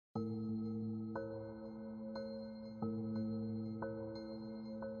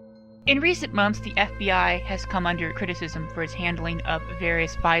In recent months, the FBI has come under criticism for its handling of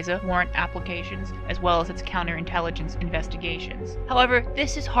various FISA warrant applications, as well as its counterintelligence investigations. However,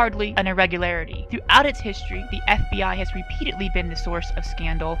 this is hardly an irregularity. Throughout its history, the FBI has repeatedly been the source of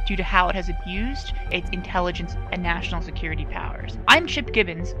scandal due to how it has abused its intelligence and national security powers. I'm Chip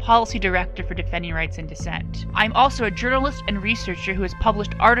Gibbons, Policy Director for Defending Rights and Dissent. I'm also a journalist and researcher who has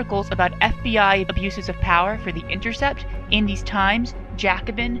published articles about FBI abuses of power for The Intercept, In These Times,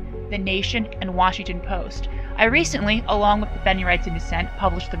 Jacobin, The Nation, and Washington Post. I recently, along with Defending Rights and Dissent,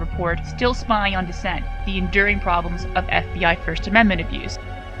 published the report Still Spying on Dissent: The Enduring Problems of FBI First Amendment Abuse.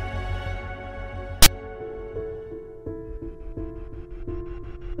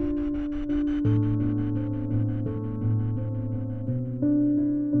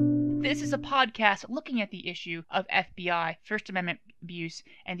 This is a podcast looking at the issue of FBI First Amendment abuse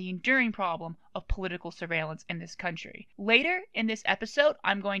and the enduring problem of political surveillance in this country. Later in this episode,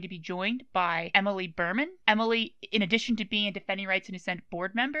 I'm going to be joined by Emily Berman. Emily, in addition to being a Defending Rights and Dissent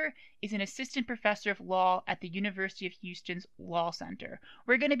board member, is an assistant professor of law at the University of Houston's Law Center.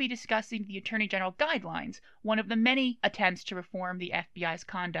 We're going to be discussing the Attorney General Guidelines, one of the many attempts to reform the FBI's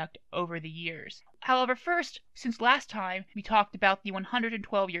conduct over the years. However, first, since last time we talked about the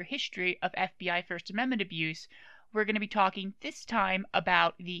 112-year history of FBI First Amendment abuse, we're going to be talking this time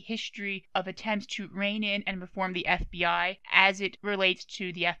about the history of attempts to rein in and reform the FBI as it relates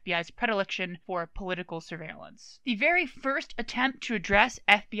to the FBI's predilection for political surveillance. The very first attempt to address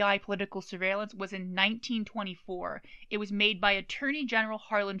FBI political surveillance was in 1924. It was made by Attorney General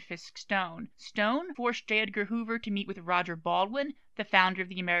Harlan Fiske Stone. Stone forced J. Edgar Hoover to meet with Roger Baldwin, the founder of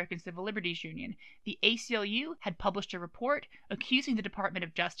the American Civil Liberties Union. The ACLU had published a report accusing the Department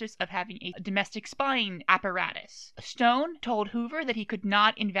of Justice of having a domestic spying apparatus. Stone told Hoover that he could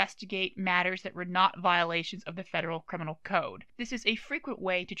not investigate matters that were not violations of the Federal Criminal Code. This is a frequent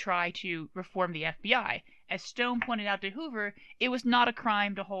way to try to reform the FBI. As Stone pointed out to Hoover, it was not a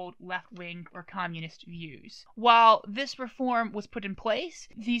crime to hold left-wing or communist views. While this reform was put in place,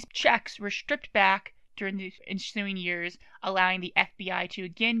 these checks were stripped back during the ensuing years, allowing the FBI to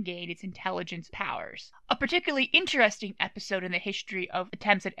again gain its intelligence powers. A particularly interesting episode in the history of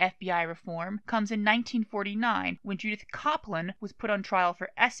attempts at FBI reform comes in 1949, when Judith Copeland was put on trial for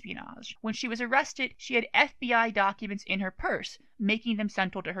espionage. When she was arrested, she had FBI documents in her purse, making them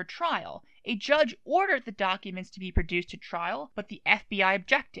central to her trial. A judge ordered the documents to be produced at trial, but the FBI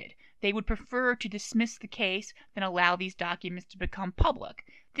objected. They would prefer to dismiss the case than allow these documents to become public.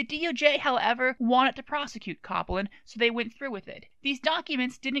 The DOJ, however, wanted to prosecute Copeland, so they went through with it. These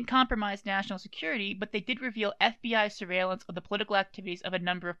documents didn't compromise national security, but they did reveal FBI surveillance of the political activities of a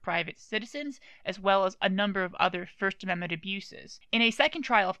number of private citizens, as well as a number of other First Amendment abuses. In a second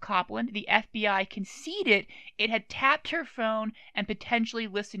trial of Copeland, the FBI conceded it had tapped her phone and potentially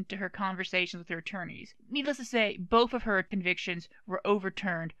listened to her conversations with her attorneys. Needless to say, both of her convictions were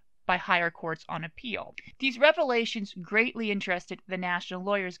overturned by higher courts on appeal. These revelations greatly interested the National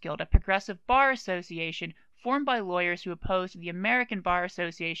Lawyers Guild, a progressive bar association formed by lawyers who opposed the American Bar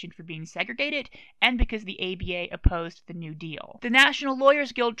Association for being segregated and because the ABA opposed the New Deal. The National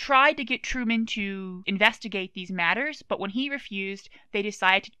Lawyers Guild tried to get Truman to investigate these matters, but when he refused, they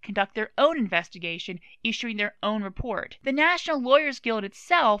decided to conduct their own investigation, issuing their own report. The National Lawyers Guild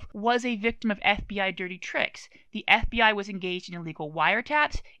itself was a victim of FBI dirty tricks. The FBI was engaged in illegal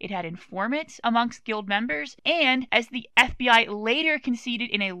wiretaps, it had informants amongst guild members, and as the FBI later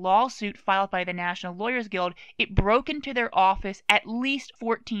conceded in a lawsuit filed by the National Lawyers Guild, it broke into their office at least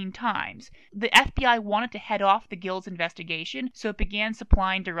 14 times. The FBI wanted to head off the Guild's investigation, so it began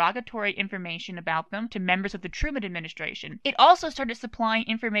supplying derogatory information about them to members of the Truman administration. It also started supplying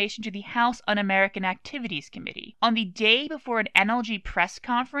information to the House Un-American Activities Committee. On the day before an NLG press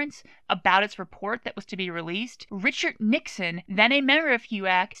conference about its report that was to be released, Richard Nixon, then a member of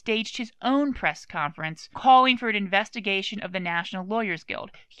HUAC, staged his own press conference calling for an investigation of the National Lawyers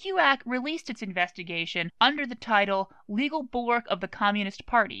Guild. HUAC released its investigation under the title Legal Bulwark of the Communist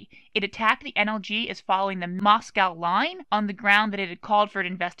Party. It attacked the NLG as following the Moscow Line on the ground that it had called for an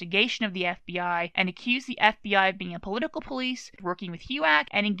investigation of the FBI and accused the FBI of being a political police, working with HUAC,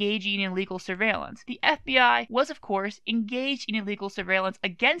 and engaging in illegal surveillance. The FBI was, of course, engaged in illegal surveillance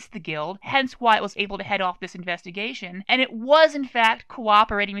against the Guild, hence why it was able to head off this investigation, and it was, in fact,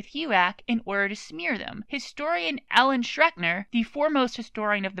 cooperating with HUAC in order to smear them. Historian Ellen Schreckner, the foremost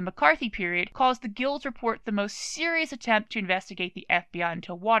historian of the McCarthy period, calls the Guild's report the most serious attempt to investigate the FBI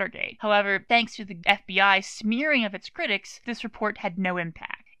until Watergate. However, thanks to the FBI's smearing of its critics, this report had no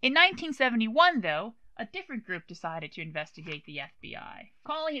impact. In 1971, though, a different group decided to investigate the FBI.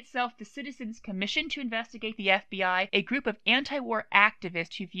 Calling itself the Citizens Commission to Investigate the FBI, a group of anti-war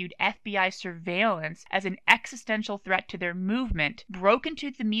activists who viewed FBI surveillance as an existential threat to their movement broke into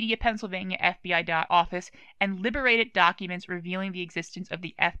the Media Pennsylvania FBI office and liberated documents revealing the existence of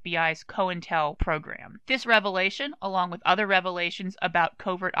the FBI's COINTEL program. This revelation, along with other revelations about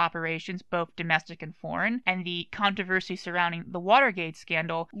covert operations, both domestic and foreign, and the controversy surrounding the Watergate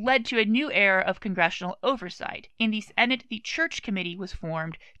scandal, led to a new era of congressional oversight. In the Senate, the Church Committee was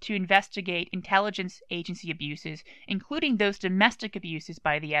formed to investigate intelligence agency abuses, including those domestic abuses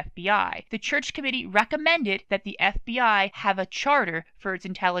by the FBI. The Church Committee recommended that the FBI have a charter for its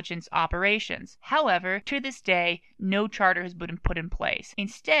intelligence operations. However, to this day, no charter has been put in place.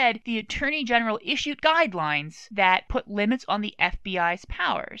 Instead, the Attorney General issued guidelines that put limits on the FBI's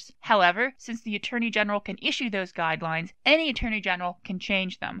powers. However, since the Attorney General can issue those guidelines, any Attorney General can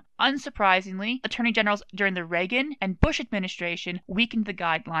change them. Unsurprisingly, Attorney Generals during the Reagan and Bush administration weakened the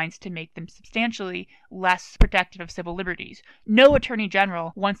guidelines to make them substantially less protective of civil liberties. No Attorney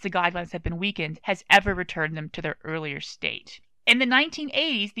General, once the guidelines have been weakened, has ever returned them to their earlier state. In the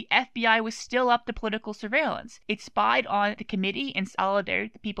 1980s, the FBI was still up to political surveillance. It spied on the Committee in Solidarity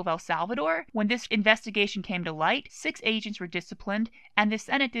with the People of El Salvador. When this investigation came to light, 6 agents were disciplined, and the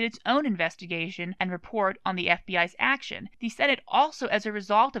Senate did its own investigation and report on the FBI's action. The Senate also, as a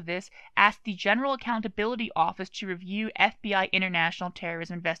result of this, asked the General Accountability Office to review FBI international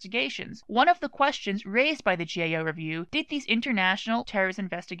terrorism investigations. One of the questions raised by the GAO review: did these international terrorism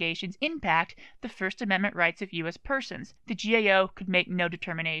investigations impact the First Amendment rights of U.S. persons? The GAO could make no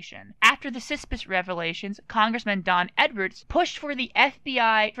determination. After the CISPIS revelations, Congressman Don Edwards pushed for the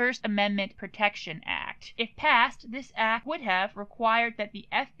FBI First Amendment Protection Act. If passed, this act would have required that the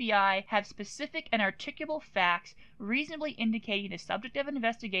FBI have specific and articulable facts reasonably indicating the subject of an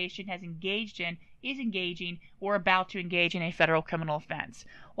investigation has engaged in, is engaging, or about to engage in a federal criminal offense.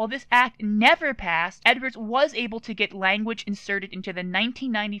 While this act never passed, Edwards was able to get language inserted into the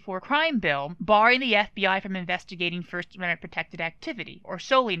 1994 crime bill, barring the FBI from investigating First Amendment protected activity, or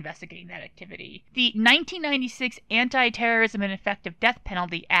solely investigating that activity. The 1996 Anti-Terrorism and Effective Death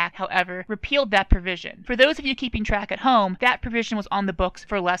Penalty Act, however, repealed that provision. For those of you keeping track at home, that provision was on the books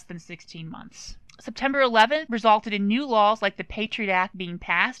for less than 16 months. September 11th resulted in new laws like the Patriot Act being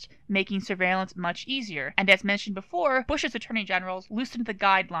passed, making surveillance much easier. And as mentioned before, Bush's attorney generals loosened the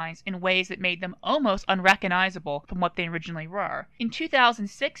guidelines in ways that made them almost unrecognizable from what they originally were. In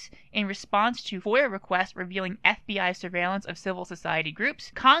 2006, in response to FOIA requests revealing FBI surveillance of civil society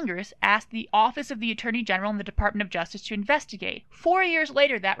groups, Congress asked the Office of the Attorney General and the Department of Justice to investigate. 4 years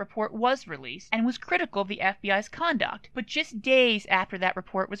later, that report was released and was critical of the FBI's conduct. But just days after that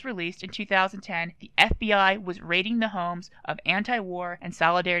report was released in 2010, the FBI was raiding the homes of anti-war and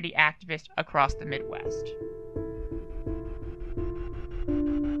solidarity activists across the Midwest.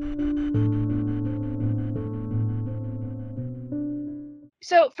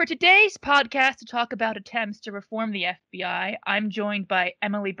 So for today's podcast to talk about attempts to reform the FBI, I'm joined by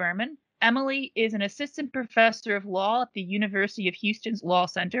Emily Berman. Emily is an assistant professor of law at the University of Houston's Law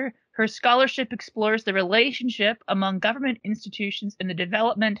Center. Her scholarship explores the relationship among government institutions in the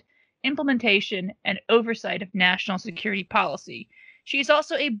development, implementation, and oversight of national security policy. She is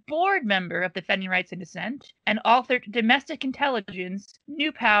also a board member of Defending Rights and Dissent and authored Domestic Intelligence,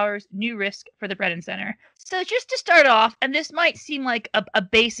 New Powers, New Risk for the Brennan Center. So just to start off, and this might seem like a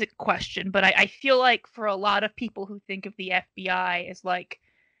basic question, but I feel like for a lot of people who think of the FBI as like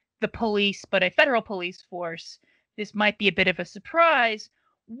the police, but a federal police force, this might be a bit of a surprise.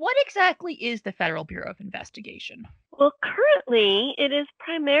 What exactly is the Federal Bureau of Investigation? Well, currently it is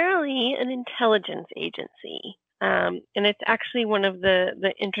primarily an intelligence agency. And it's actually one of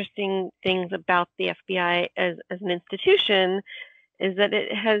the interesting things about the FBI as an institution is that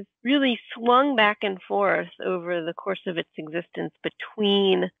it has really swung back and forth over the course of its existence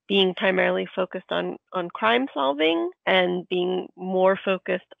between being primarily focused on crime solving and being more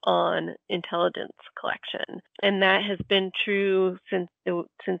focused on intelligence collection. And that has been true since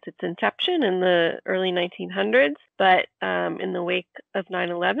its inception in the early 1900s. But in the wake of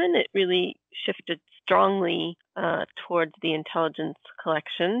 9/11, it really shifted strongly towards the intelligence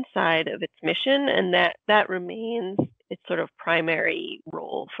collection side of its mission, and that remains its sort of primary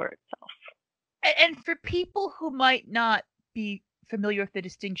role for itself. And for people who might not be familiar with the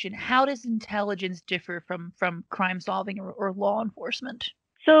distinction, how does intelligence differ from crime solving or law enforcement?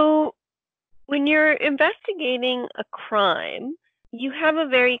 So when you're investigating a crime, you have a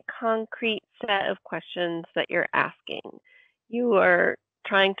very concrete set of questions that you're asking. You are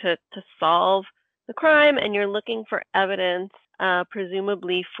trying to solve the crime, and you're looking for evidence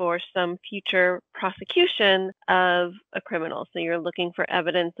presumably for some future prosecution of a criminal. So you're looking for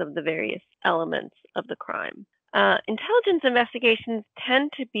evidence of the various elements of the crime. Intelligence investigations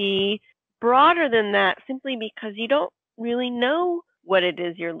tend to be broader than that simply because you don't really know what it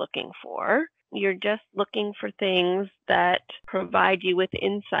is you're looking for. You're just looking for things that provide you with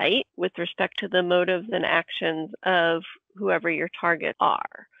insight with respect to the motives and actions of whoever your targets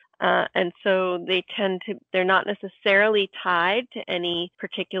are. And so they're not necessarily tied to any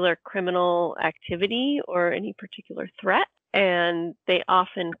particular criminal activity or any particular threat. And they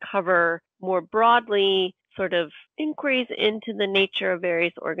often cover more broadly sort of inquiries into the nature of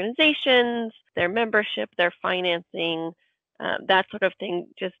various organizations, their membership, their financing, that sort of thing,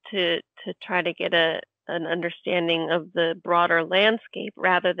 just to try to get an understanding of the broader landscape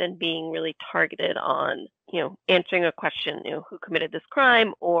rather than being really targeted on, answering a question, who committed this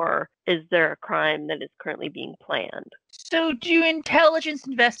crime, or is there a crime that is currently being planned? So do intelligence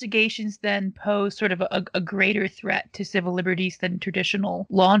investigations then pose sort of a greater threat to civil liberties than traditional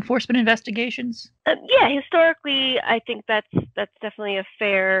law enforcement investigations? Yeah, historically, I think that's definitely a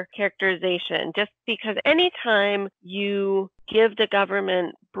fair characterization. Just because anytime you give the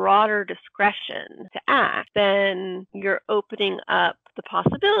government broader discretion to act, then you're opening up the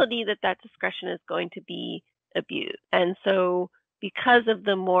possibility that that discretion is going to be abused. And so because of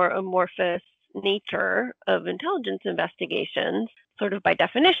the more amorphous nature of intelligence investigations, sort of by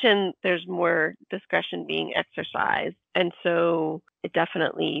definition, there's more discretion being exercised. And so it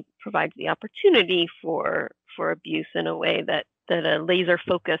definitely provides the opportunity for abuse in a way that a laser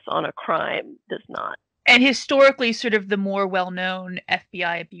focus on a crime does not. And historically, sort of the more well-known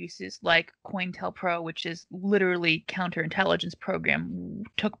FBI abuses like COINTELPRO, which is literally counterintelligence program,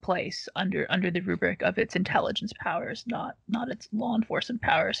 took place under the rubric of its intelligence powers, not its law enforcement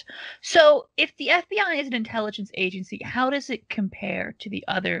powers. So if the FBI is an intelligence agency, how does it compare to the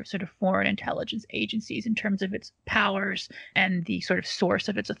other sort of foreign intelligence agencies in terms of its powers and the sort of source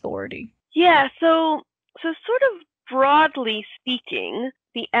of its authority? Yeah, so sort of broadly speaking,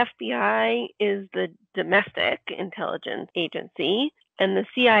 the FBI is the domestic intelligence agency, and the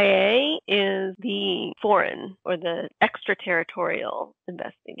CIA is the foreign or the extraterritorial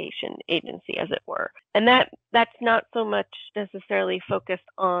investigation agency, as it were. And that's not so much necessarily focused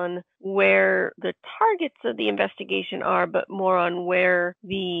on where the targets of the investigation are, but more on where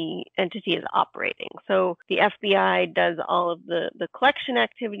the entity is operating. So the FBI does all of the collection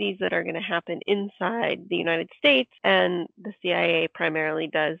activities that are going to happen inside the United States, and the CIA primarily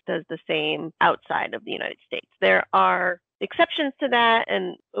does the same outside of the United States. There are exceptions to that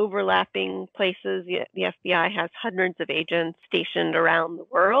and overlapping places. The FBI has hundreds of agents stationed around the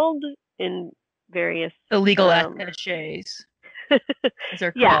world in various illegal attaches, as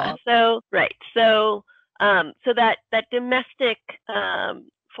they're called. Yeah. So right. So that domestic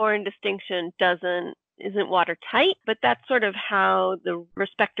foreign distinction isn't watertight, but that's sort of how the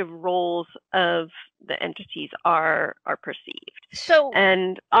respective roles of the entities are perceived. So,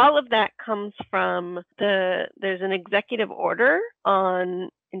 and all of that comes from there's an executive order on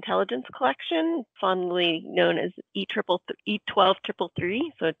intelligence collection, fondly known as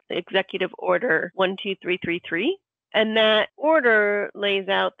E12333. So it's Executive Order 12333. And that order lays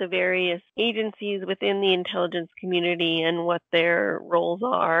out the various agencies within the intelligence community and what their roles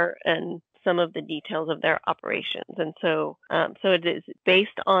are and some of the details of their operations. And so it is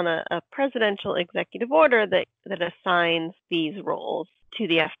based on a presidential executive order that assigns these roles to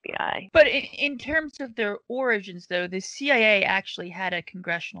the FBI. But in terms of their origins, though, the CIA actually had a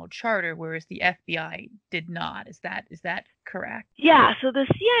congressional charter, whereas the FBI did not. Is that correct? Yeah, so the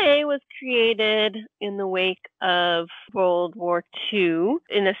CIA was created in the wake of World War II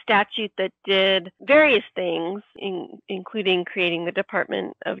in a statute that did various things, including creating the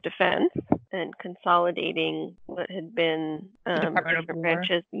Department of Defense and consolidating what had been Department of War.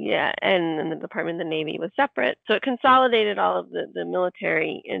 branches. Yeah, and the Department of the Navy was separate. So it consolidated all of the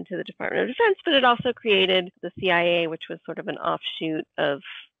military into the Department of Defense, but it also created the CIA, which was sort of an offshoot of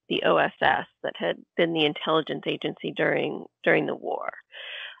the OSS that had been the intelligence agency during the war.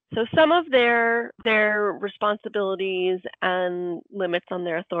 So some of their responsibilities and limits on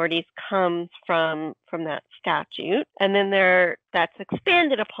their authorities comes from that statute, and then that's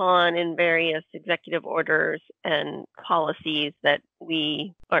expanded upon in various executive orders and policies that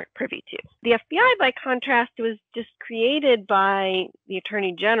we aren't privy to. The FBI, by contrast, was just created by the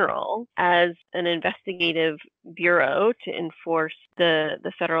Attorney General as an investigative bureau to enforce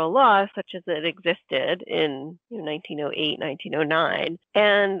the federal law such as it existed in 1908, 1909,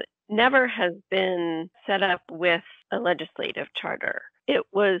 and never has been set up with a legislative charter. It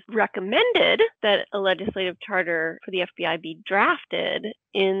was recommended that a legislative charter for the FBI be drafted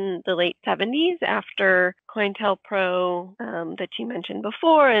in the late 70s after COINTELPRO that you mentioned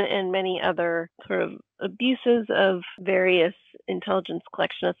before and many other sort of abuses of various intelligence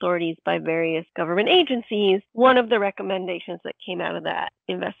collection authorities by various government agencies. One of the recommendations that came out of that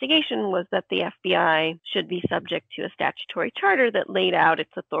investigation was that the FBI should be subject to a statutory charter that laid out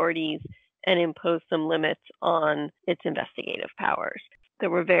its authorities and imposed some limits on its investigative powers.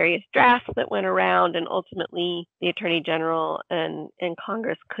 There were various drafts that went around, and ultimately the Attorney General and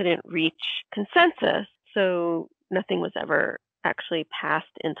Congress couldn't reach consensus, so nothing was ever actually passed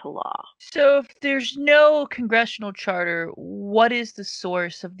into law. So if there's no congressional charter, what is the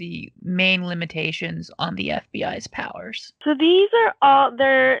source of the main limitations on the FBI's powers? So these are all,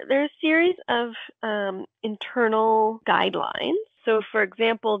 they're a series of internal guidelines. So, for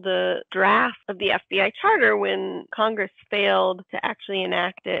example, the draft of the FBI charter, when Congress failed to actually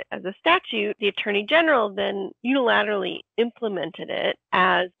enact it as a statute, the Attorney General then unilaterally implemented it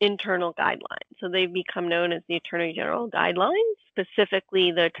as internal guidelines. So they've become known as the Attorney General Guidelines,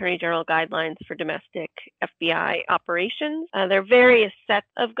 specifically the Attorney General Guidelines for domestic FBI operations. There are various sets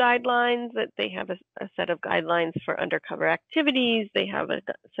of guidelines. That they have a set of guidelines for undercover activities. They have a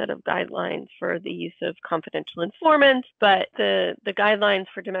set of guidelines for the use of confidential informants. But the guidelines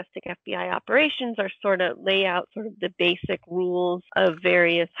for domestic FBI operations are sort of lay out sort of the basic rules of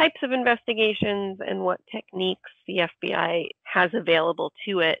various types of investigations and what techniques the FBI has available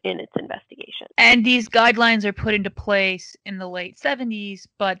to it in its investigation. And these guidelines are put into place in the late 70s,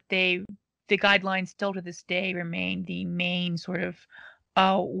 but the guidelines still to this day remain the main sort of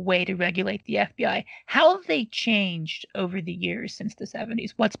way to regulate the FBI. How have they changed over the years since the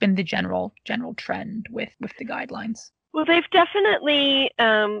 70s? What's been the general trend with the guidelines? Well, they've definitely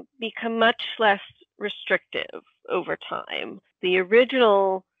become much less restrictive over time. The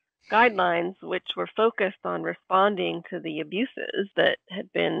original guidelines, which were focused on responding to the abuses that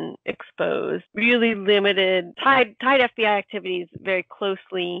had been exposed, really tied FBI activities very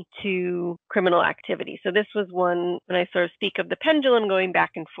closely to criminal activity. So this was one, when I sort of speak of the pendulum going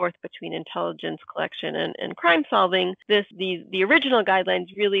back and forth between intelligence collection and crime solving, the original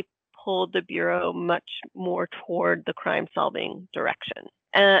guidelines really pulled the Bureau much more toward the crime-solving direction.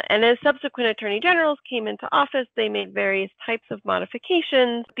 And as subsequent attorney generals came into office, they made various types of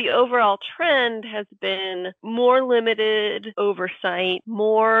modifications. The overall trend has been more limited oversight,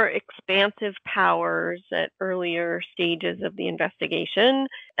 more expansive powers at earlier stages of the investigation,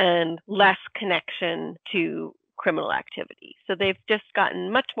 and less connection to criminal activity. So they've just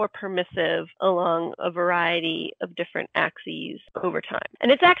gotten much more permissive along a variety of different axes over time.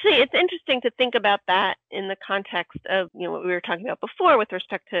 And it's interesting to think about that in the context of, what we were talking about before with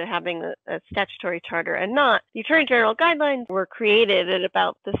respect to having a statutory charter and not. The Attorney General Guidelines were created at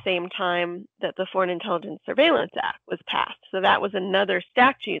about the same time that the Foreign Intelligence Surveillance Act was passed. So that was another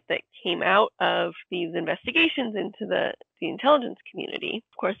statute that came out of these investigations into the intelligence community.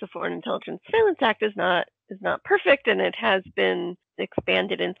 Of course, the Foreign Intelligence Surveillance Act is not perfect, and it has been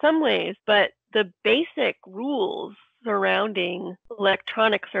expanded in some ways, but the basic rules surrounding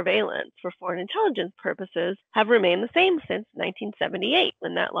electronic surveillance for foreign intelligence purposes have remained the same since 1978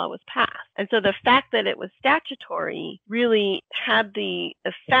 when that law was passed. And so the fact that it was statutory really had the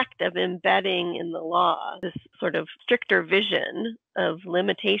effect of embedding in the law this sort of stricter vision of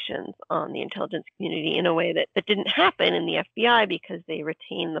limitations on the intelligence community in a way that didn't happen in the FBI because they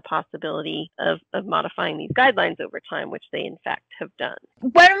retained the possibility of modifying these guidelines over time, which they in fact have done.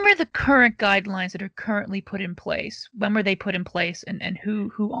 When were the current guidelines that are currently put in place? When were they put in place, and who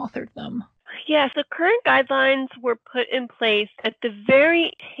authored them? Yes, the current guidelines were put in place at the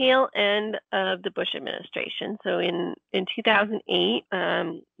very tail end of the Bush administration. So in 2008,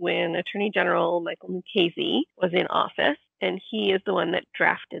 when Attorney General Michael Mukasey was in office, and he is the one that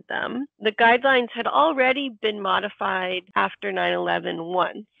drafted them. The guidelines had already been modified after 9/11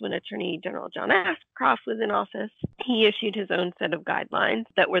 once, when Attorney General John Ashcroft was in office. He issued his own set of guidelines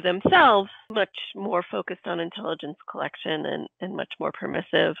that were themselves much more focused on intelligence collection and much more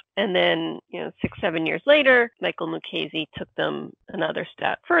permissive. And then, 6-7 years later, Michael Mukasey took them another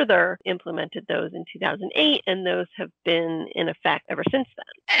step further, implemented those in 2008, and those have been in effect ever since then.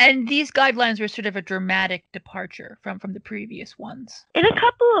 And these guidelines were sort of a dramatic departure from the previous ones. In a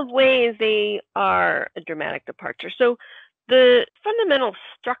couple of ways, they are a dramatic departure. So the fundamental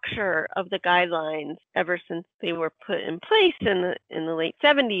structure of the guidelines ever since they were put in place in the late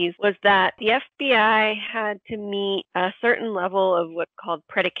 70s was that the FBI had to meet a certain level of what's called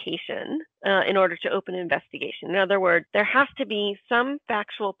predication in order to open an investigation. In other words, there has to be some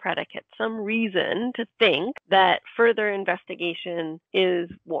factual predicate, some reason to think that further investigation is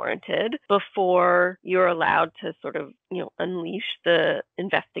warranted before you're allowed to sort of, unleash the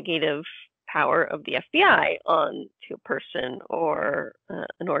investigative power of the FBI onto a person or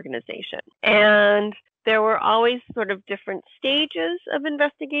an organization. And there were always sort of different stages of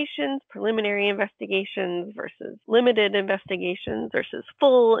investigations, preliminary investigations versus limited investigations versus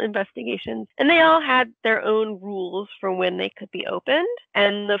full investigations. And they all had their own rules for when they could be opened.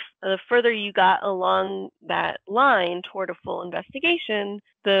 And the further you got along that line toward a full investigation,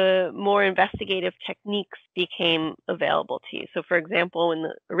 the more investigative techniques became available to you. So, for example, when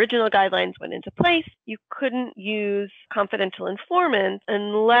the original guidelines went into place, you couldn't use confidential informants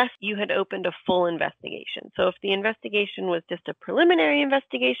unless you had opened a full investigation. So if the investigation was just a preliminary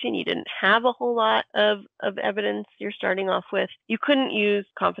investigation, you didn't have a whole lot of evidence you're starting off with, you couldn't use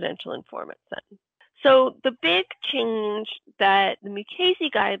confidential informants then. So the big change that the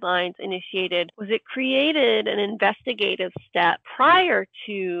Mukasey guidelines initiated was it created an investigative step prior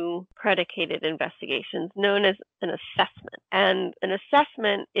to predicated investigations known as an assessment. And an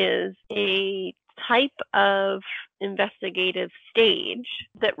assessment is a type of investigative stage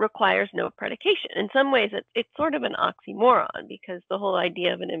that requires no predication. In some ways, it's sort of an oxymoron because the whole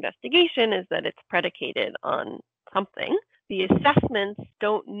idea of an investigation is that it's predicated on something. The assessments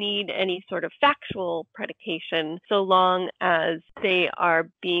don't need any sort of factual predication so long as they are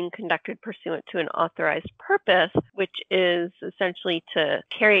being conducted pursuant to an authorized purpose, which is essentially to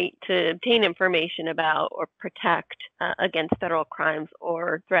obtain information about or protect against federal crimes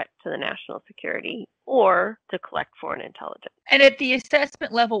or threat to the national security or to collect foreign intelligence. And at the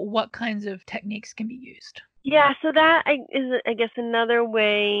assessment level, what kinds of techniques can be used? Yeah, so that is, I guess, another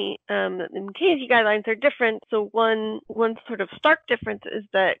way. The Mukasey guidelines are different. So one sort of stark difference is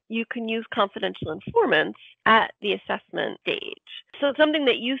that you can use confidential informants at the assessment stage. So it's something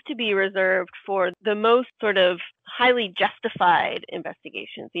that used to be reserved for the most sort of highly justified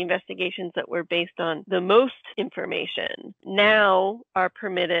investigations, the investigations that were based on the most information, now are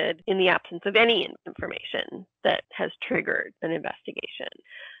permitted in the absence of any information that has triggered an investigation.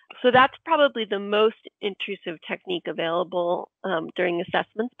 So that's probably the most intrusive technique available during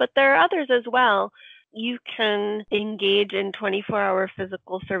assessments, but there are others as well. You can engage in 24-hour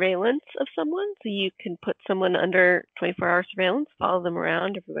physical surveillance of someone. So you can put someone under 24-hour surveillance, follow them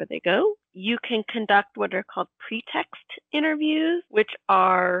around everywhere they go. You can conduct what are called pretext interviews, which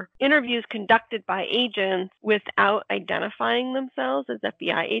are interviews conducted by agents without identifying themselves as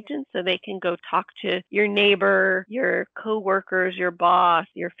FBI agents. So they can go talk to your neighbor, your coworkers, your boss,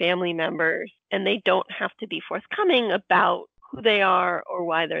 your family members, and they don't have to be forthcoming about who they are or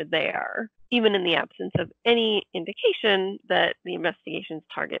why they're there, even in the absence of any indication that the investigation's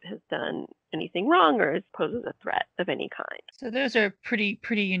target has done anything wrong or poses a threat of any kind. So those are pretty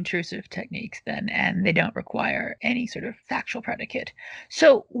intrusive techniques then, and they don't require any sort of factual predicate.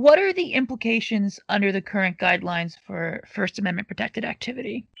 So what are the implications under the current guidelines for First Amendment protected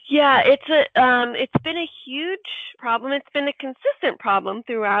activity? Yeah, it's been a huge problem. It's been a consistent problem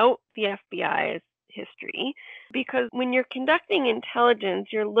throughout the FBI's history, because when you're conducting intelligence,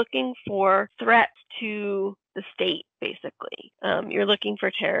 you're looking for threats to the state, basically. You're looking for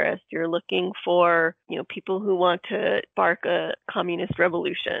terrorists. You're looking for, people who want to spark a communist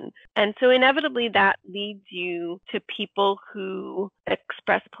revolution. And so inevitably that leads you to people who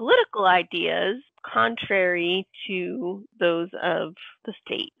express political ideas contrary to those of the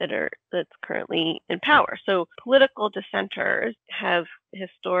state that's currently in power. So political dissenters have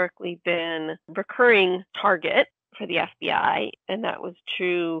historically been a recurring target for the FBI, and that was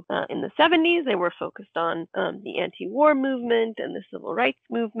true in the 70s. They were focused on the anti-war movement and the civil rights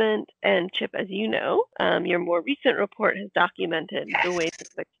movement. And Chip, as you know, your more recent report has documented the ways in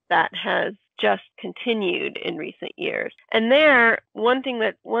which that has just continued in recent years. And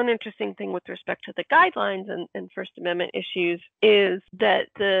one interesting thing with respect to the guidelines and First Amendment issues is that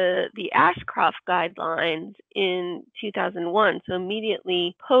the Ashcroft guidelines in 2001, so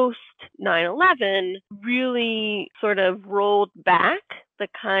immediately post 9/11, really sort of rolled back the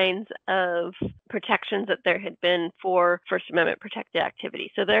kinds of protections that there had been for First Amendment protected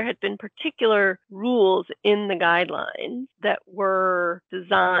activity. So there had been particular rules in the guidelines that were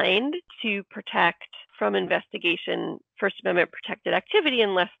designed to protect from investigation First Amendment protected activity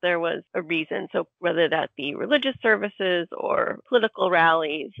unless there was a reason. So whether that be religious services or political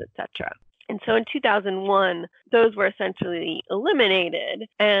rallies, etc. And so in 2001, those were essentially eliminated,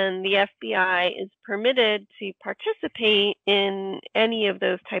 and the FBI is permitted to participate in any of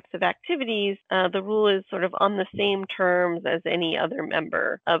those types of activities. The rule is sort of on the same terms as any other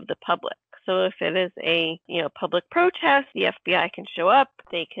member of the public. So if it is a public protest, the FBI can show up,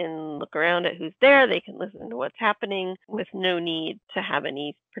 they can look around at who's there, they can listen to what's happening with no need to have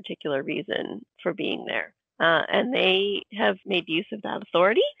any particular reason for being there. And they have made use of that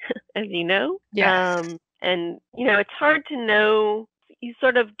authority, as you know. Yes. And, it's hard to know. You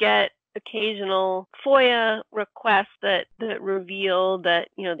sort of get occasional FOIA requests that reveal that,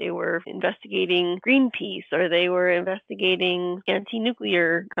 they were investigating Greenpeace or they were investigating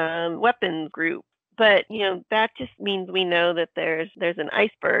anti-nuclear weapons group. But, that just means we know that there's an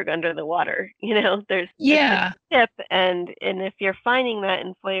iceberg under the water. There's Yeah. a tip, and if you're finding that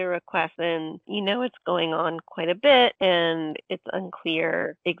in FOIA requests, then it's going on quite a bit, and it's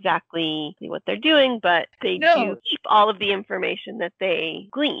unclear exactly what they're doing, but they do keep all of the information that they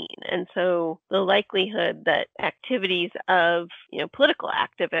glean. And so the likelihood that activities of political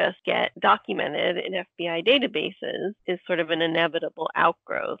activists get documented in FBI databases is sort of an inevitable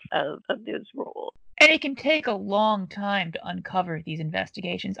outgrowth of those rules. And it can take a long time to uncover these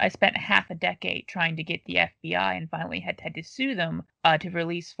investigations. I spent half a decade trying to get the FBI and finally had to sue them to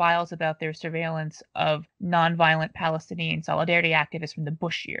release files about their surveillance of nonviolent Palestinian solidarity activists from the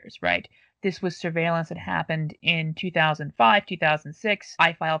Bush years, right? This was surveillance that happened in 2005, 2006.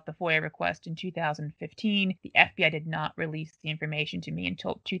 I filed the FOIA request in 2015. The FBI did not release the information to me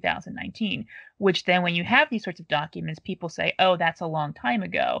until 2019, which then when you have these sorts of documents, people say, oh, that's a long time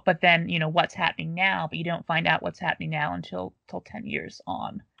ago. But then, what's happening now? But you don't find out what's happening now until 10 years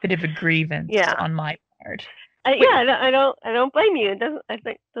on. Bit of a grievance on my part. I don't blame you.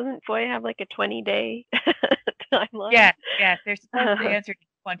 Doesn't FOIA have like a 20-day timeline? Yeah. They're supposed to answer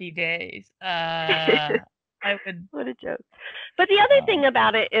 20 days. What a joke. But the other thing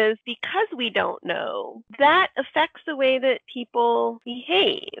about it is because we don't know, that affects the way that people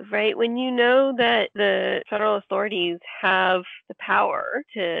behave, right? When you know that the federal authorities have the power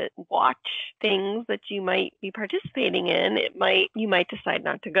to watch things that you might be participating in, you might decide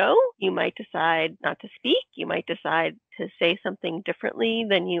not to go, you might decide not to speak, you might decide to say something differently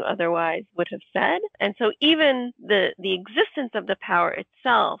than you otherwise would have said. And so even the existence of the power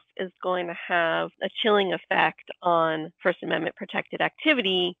itself is going to have a chilling effect on First Amendment protected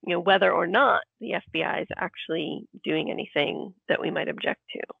activity, whether or not the FBI is actually doing anything that we might object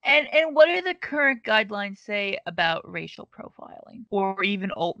to. And what do the current guidelines say about racial profiling or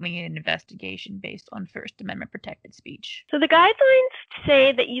even opening an investigation based on First Amendment protected speech? So the guidelines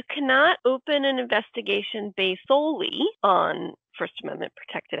say that you cannot open an investigation based solely on First Amendment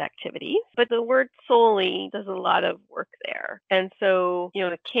protected activities, but the word solely does a lot of work there. And so,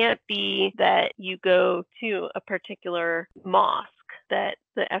 it can't be that you go to a particular mosque that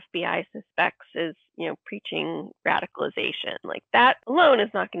the FBI suspects is, preaching radicalization. Like that alone is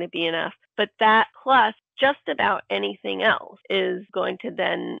not going to be enough, but that plus just about anything else is going to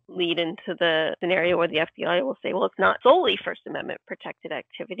then lead into the scenario where the FBI will say, well, it's not solely First Amendment protected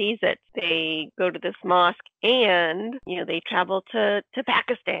activities. It's they go to this mosque and, they travel to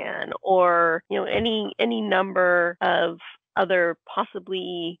Pakistan or, any number of other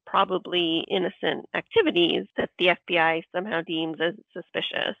probably innocent activities that the FBI somehow deems as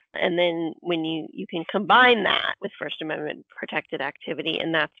suspicious. And then when you can combine that with First Amendment protected activity,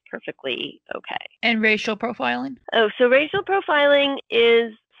 and that's perfectly okay. And racial profiling? Oh, so racial profiling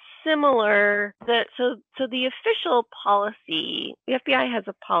is similar. So the official policy, the FBI has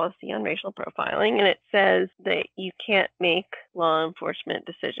a policy on racial profiling, and it says that you can't make law enforcement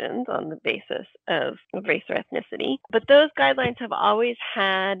decisions on the basis of race or ethnicity. But those guidelines have always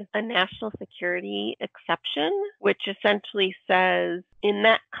had a national security exception, which essentially says, in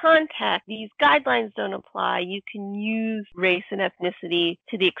that context, these guidelines don't apply. You can use race and ethnicity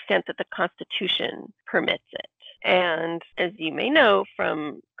to the extent that the Constitution permits it. And as you may know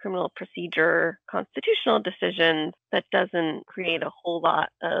from criminal procedure constitutional decisions, that doesn't create a whole lot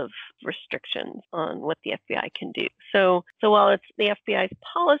of restrictions on what the FBI can do. So while it's the FBI's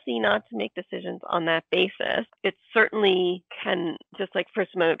policy not to make decisions on that basis, it certainly can, just like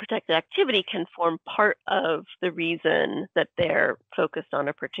First Amendment protected activity, can form part of the reason that they're focused on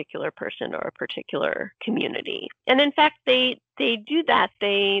a particular person or a particular community. And in fact, they do that.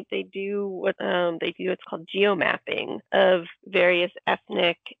 They do what's called geomapping of various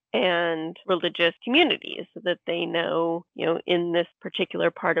ethnic and religious communities so that they know, in this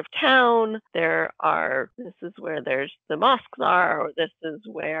particular part of town, this is where the mosques are, or this is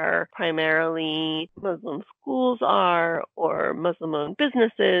where primarily Muslim schools are, or Muslim-owned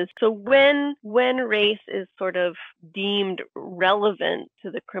businesses. So when race is sort of deemed relevant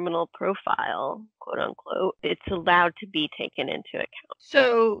to the criminal profile, quote unquote, it's allowed to be taken into account.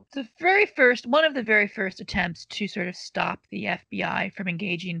 So one of the very first attempts to sort of stop the FBI from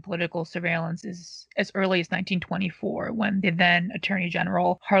engaging in political surveillance is as early as 1924, when the then Attorney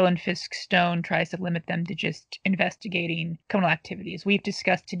General Harlan Fiske Stone tries to limit them to just investigating criminal activity. As we've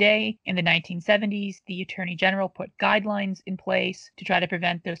discussed today, in the 1970s, the Attorney General put guidelines in place to try to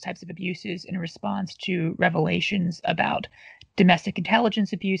prevent those types of abuses in response to revelations about domestic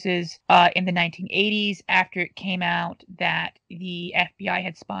intelligence abuses. In the 1980s, after it came out that the FBI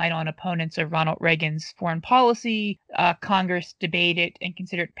had spied on opponents of Ronald Reagan's foreign policy, Congress debated and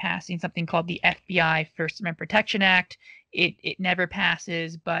considered passing something called the FBI First Amendment Protection Act. It never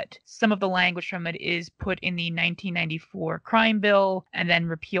passes, but some of the language from it is put in the 1994 crime bill and then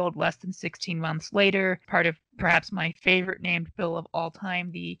repealed less than 16 months later, part of perhaps my favorite named bill of all time,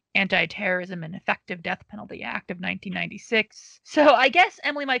 the Anti-Terrorism and Effective Death Penalty Act of 1996. So I guess,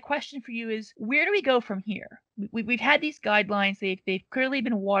 Emily, my question for you is, where do we go from here? We've had these guidelines. They've clearly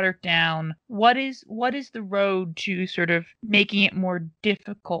been watered down. What is the road to sort of making it more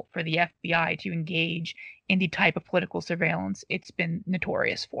difficult for the FBI to engage in the type of political surveillance it's been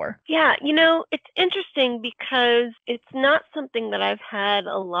notorious for? Yeah, it's interesting because it's not something that I've had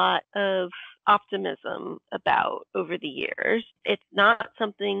a lot of optimism about over the years. It's not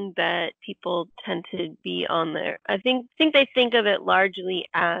something that people tend to be on there. I think they think of it largely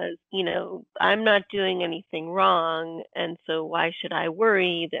as, I'm not doing anything wrong, and so why should I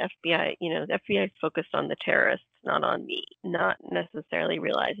worry? The FBI is focused on the terrorists, not on me, not necessarily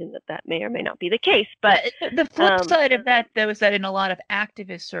realizing that may or may not be the case. But the flip side of that, though, is that in a lot of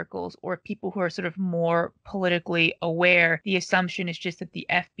activist circles or people who are sort of more politically aware, the assumption is just that the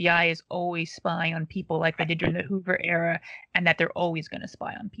FBI is always spying on people like they did during the Hoover era, and that they're always going to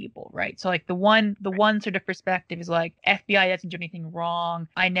spy on people, right? So like the one sort of perspective is like, FBI doesn't do anything wrong,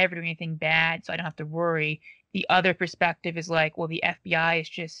 I never do anything bad, so I don't have to worry. The other perspective is like, well, the FBI is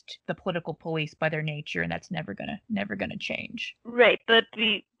just the political police by their nature, and that's never gonna change. Right, but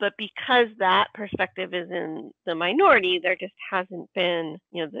because that perspective is in the minority, there just hasn't been,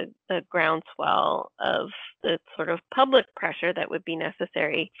 the groundswell of the sort of public pressure that would be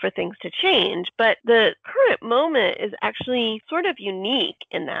necessary for things to change. But the current moment is actually sort of unique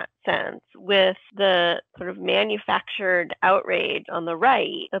in that sense, with the sort of manufactured outrage on the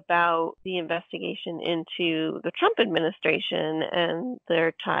right about the investigation into the Trump administration and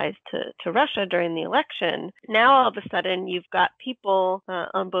their ties to Russia during the election. Now all of a sudden you've got people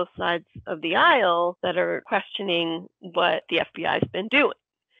on both sides of the aisle that are questioning what the FBI's been doing.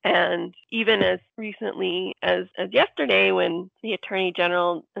 And even as recently as yesterday, when the Attorney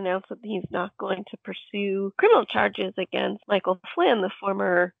General announced that he's not going to pursue criminal charges against Michael Flynn, the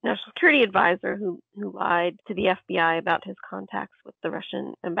former national security advisor who lied to the FBI about his contacts with the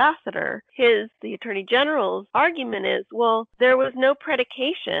Russian ambassador, the Attorney General's argument is, well, there was no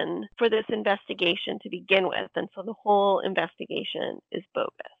predication for this investigation to begin with, and so the whole investigation is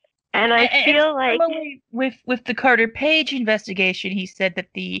bogus. And I feel like with the Carter Page investigation, he said that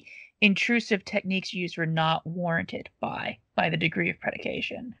the intrusive techniques used were not warranted by the degree of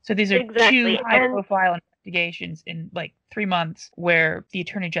predication. So these are two high-profile investigations in like 3 months where the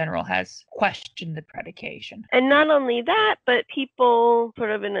Attorney General has questioned the predication. And not only that, but people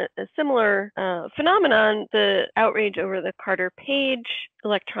sort of in a similar phenomenon, the outrage over the Carter Page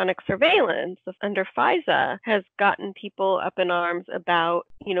electronic surveillance under FISA has gotten people up in arms about,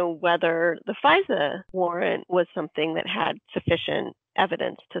 whether the FISA warrant was something that had sufficient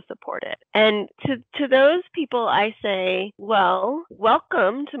evidence to support it. And to those people, I say, well,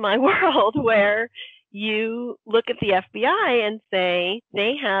 welcome to my world where you look at the FBI and say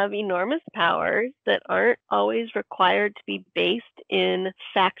they have enormous powers that aren't always required to be based in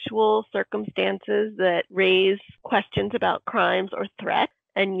factual circumstances that raise questions about crimes or threats,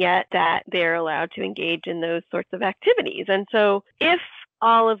 and yet that they're allowed to engage in those sorts of activities. And so if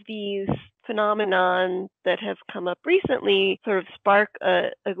all of these phenomenon that have come up recently sort of spark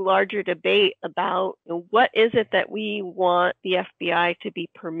a larger debate about what is it that we want the FBI to be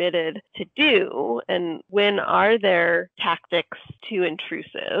permitted to do, and when are their tactics too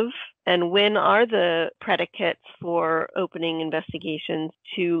intrusive, And when are the predicates for opening investigations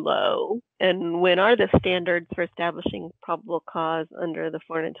too low? And when are the standards for establishing probable cause under the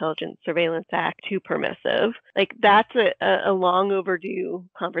Foreign Intelligence Surveillance Act too permissive? Like, that's a long overdue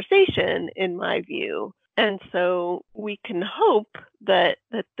conversation, in my view. And so we can hope that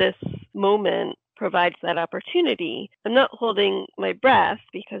this moment provides that opportunity. I'm not holding my breath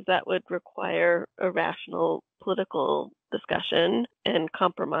because that would require a rational political discussion and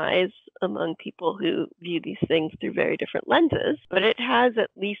compromise among people who view these things through very different lenses. But it has at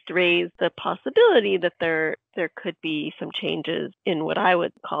least raised the possibility that there could be some changes in what I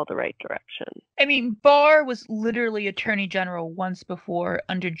would call the right direction. I mean, Barr was literally Attorney General once before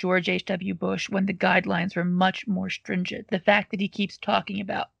under George H.W. Bush when the guidelines were much more stringent. The fact that he keeps talking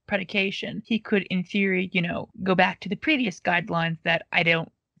about predication, he could, in theory, go back to the previous guidelines that I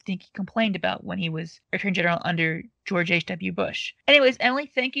don't think he complained about when he was Attorney General under George H.W. Bush. Anyways, Emily,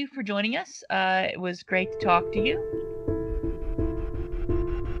 thank you for joining us. It was great to talk to you.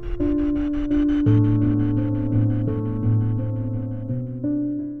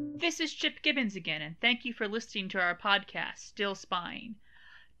 This is Chip Gibbons again, and thank you for listening to our podcast, Still Spying.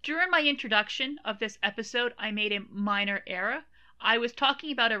 During my introduction of this episode, I made a minor error. I was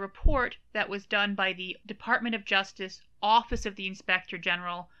talking about a report that was done by the Department of Justice, Office of the Inspector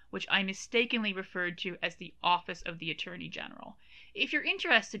General, which I mistakenly referred to as the Office of the Attorney General. If you're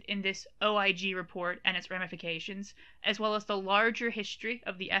interested in this OIG report and its ramifications, as well as the larger history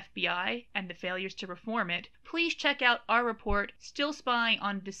of the FBI and the failures to reform it, please check out our report, Still Spying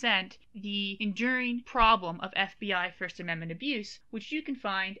on Dissent, the enduring problem of FBI First Amendment abuse, which you can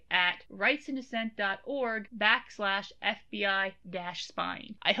find at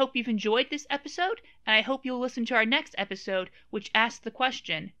rightsinDissent.org/FBI-spying. I hope you've enjoyed this episode, and I hope you'll listen to our next episode, which asks the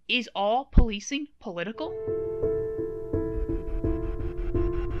question, is all policing political?